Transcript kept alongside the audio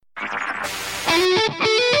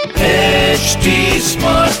HD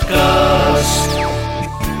Smartcast.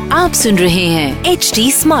 आप सुन रहे हैं HD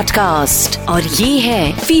Smartcast और ये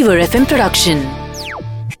है फीवर FM प्रोडक्शन।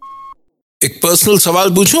 एक पर्सनल सवाल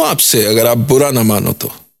पूछूं आपसे, अगर आप बुरा ना मानो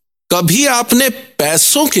तो। कभी आपने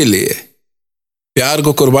पैसों के लिए प्यार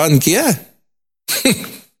को कुर्बान किया है?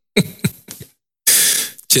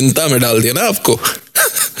 चिंता में डाल दिया ना आपको।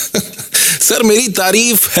 सर, मेरी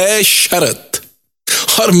तारीफ है शरत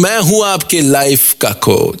और मैं हूं आपके लाइफ का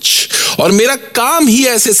कोच और मेरा काम ही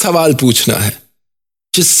ऐसे सवाल पूछना है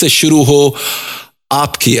जिससे शुरू हो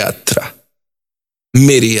आपकी यात्रा,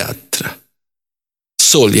 मेरी यात्रा,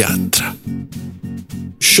 सोल यात्रा।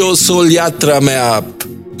 शो सोल यात्रा में आप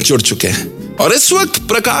जुड़ चुके हैं और इस वक्त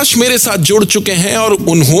प्रकाश मेरे साथ जुड़ चुके हैं और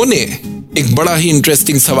उन्होंने एक बड़ा ही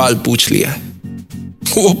इंटरेस्टिंग सवाल पूछ लिया है।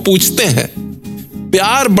 वो पूछते हैं,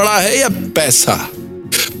 प्यार बड़ा है या पैसा?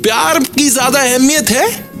 प्यार की ज्यादा अहमियत है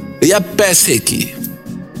या पैसे की?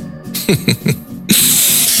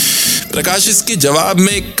 प्रकाश, इसके जवाब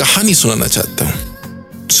में एक कहानी सुनाना चाहता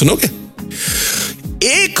हूं, सुनोगे?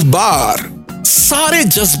 एक बार सारे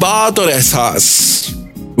जज्बात और एहसास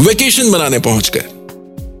वेकेशन बनाने पहुंच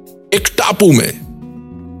गए एक टापू में।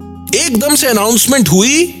 एकदम से अनाउंसमेंट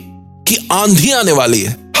हुई कि आंधी आने वाली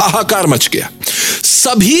है। हाहाकार मच गया।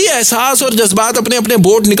 सभी एहसास और जज्बात अपने अपने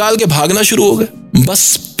बोट निकाल के भागना शुरू हो गए।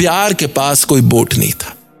 बस प्यार के पास कोई बोट नहीं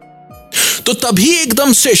था। तो तभी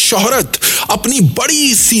एकदम से शोहरत अपनी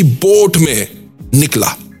बड़ी सी बोट में निकला।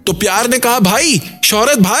 तो प्यार ने कहा, भाई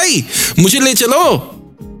शोहरत भाई, मुझे ले चलो।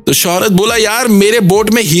 तो शोहरत बोला, यार मेरे बोट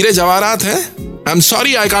में हीरे जवाहरात हैं, I am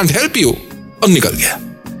sorry I can't help you, और निकल गया।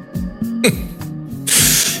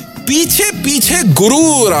 पीछे पीछे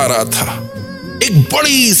गुरूर आ रहा था, एक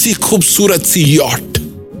बड़ी सी खूबसूरत सी यॉट।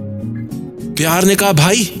 प्यार ने कहा,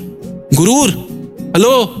 भाई गुरूर,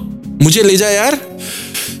 हेलो, मुझे ले जा यार।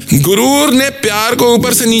 गुरूर ने प्यार को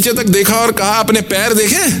ऊपर से नीचे तक देखा और कहा, अपने पैर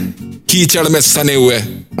देखे कीचड़ में सने हुए,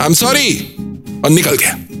 आई एम सॉरी, और निकल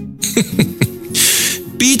गया।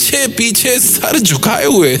 पीछे पीछे सर झुकाए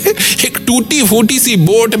हुए एक टूटी फूटी सी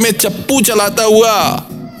बोट में चप्पू चलाता हुआ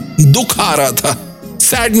दुख आ रहा था,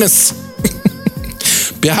 सैडनेस।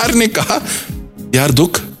 प्यार ने कहा, यार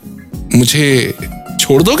दुख, मुझे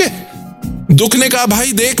छोड़ दोगे? दुख ने कहा,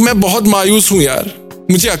 भाई देख मैं बहुत मायूस हूं यार,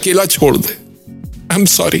 मुझे अकेला छोड़ दे, आई एम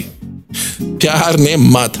सॉरी। प्यार ने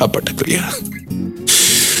माथा पटक लिया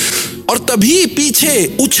और तभी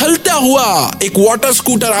पीछे उछलता हुआ एक वाटर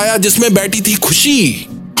स्कूटर आया जिसमें बैठी थी खुशी,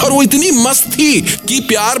 और वो इतनी मस्त थी कि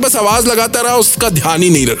प्यार बस आवाज लगाता रहा, उसका ध्यान ही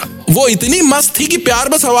नहीं रहा। वो इतनी मस्त थी कि प्यार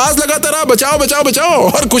बस आवाज लगाता रहा, बचाओ बचाओ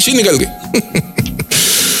बचाओ, और खुशी निकल गई।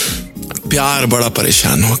 प्यार बड़ा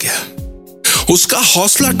परेशान हो गया, उसका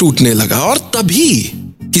हौसला टूटने लगा और तभी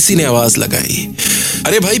किसी ने आवाज लगाई,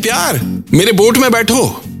 अरे भाई प्यार, मेरे बोट में बैठो।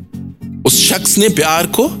 उस शख्स ने प्यार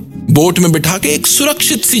को बोट में बिठा के एक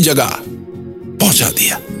सुरक्षित सी जगह पहुंचा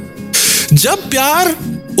दिया। जब प्यार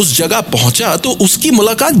उस जगह पहुंचा तो उसकी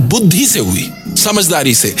मुलाकात बुद्धि से हुई,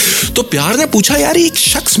 समझदारी से। तो प्यार ने पूछा, यार एक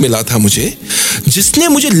शख्स मिला था मुझे जिसने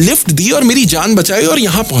मुझे लिफ्ट दी और मेरी जान बचाई और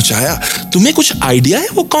यहां पहुंचाया, तुम्हें कुछ आइडिया है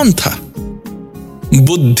वो कौन था?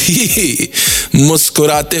 बुद्धि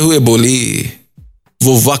मुस्कुराते हुए बोली,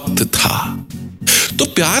 वो वक्त था। तो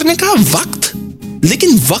प्यार ने कहा, वक्त?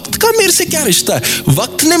 लेकिन वक्त का मेरे से क्या रिश्ता है?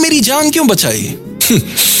 वक्त ने मेरी जान क्यों बचाई?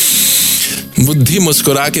 बुद्धि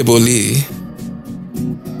मुस्कुरा के बोली,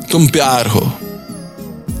 तुम प्यार हो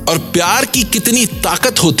और प्यार की कितनी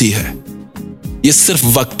ताकत होती है ये सिर्फ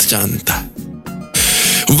वक्त जानता है।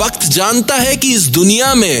 वक्त जानता है कि इस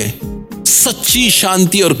दुनिया में सच्ची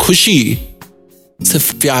शांति और खुशी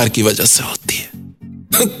सिर्फ प्यार की वजह से होती है।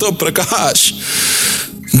 तो प्रकाश,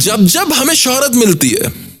 जब जब हमें शोहरत मिलती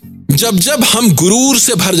है, जब जब हम गुरूर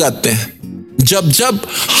से भर जाते हैं, जब जब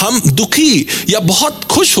हम दुखी या बहुत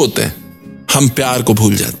खुश होते हैं, हम प्यार को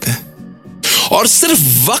भूल जाते हैं और सिर्फ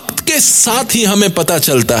वक्त के साथ ही हमें पता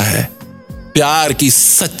चलता है प्यार की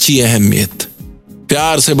सच्ची अहमियत।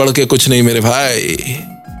 प्यार से बढ़ के कुछ नहीं मेरे भाई,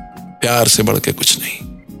 प्यार से बढ़ के कुछ नहीं।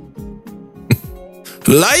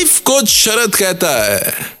 लाइफ कोच शरत कहता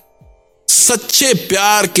है, सच्चे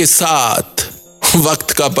प्यार के साथ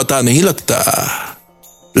वक्त का पता नहीं लगता,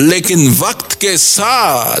 लेकिन वक्त के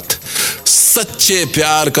साथ सच्चे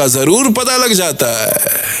प्यार का जरूर पता लग जाता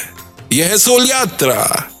है। यह है सोल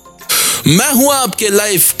यात्रा। मैं हूं आपके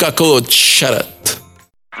लाइफ का कोच शरत।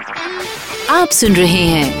 आप सुन रहे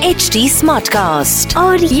हैं HD Smartcast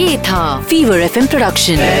और ये था फीवर FM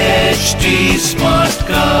प्रोडक्शन। HD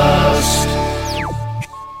Smartcast।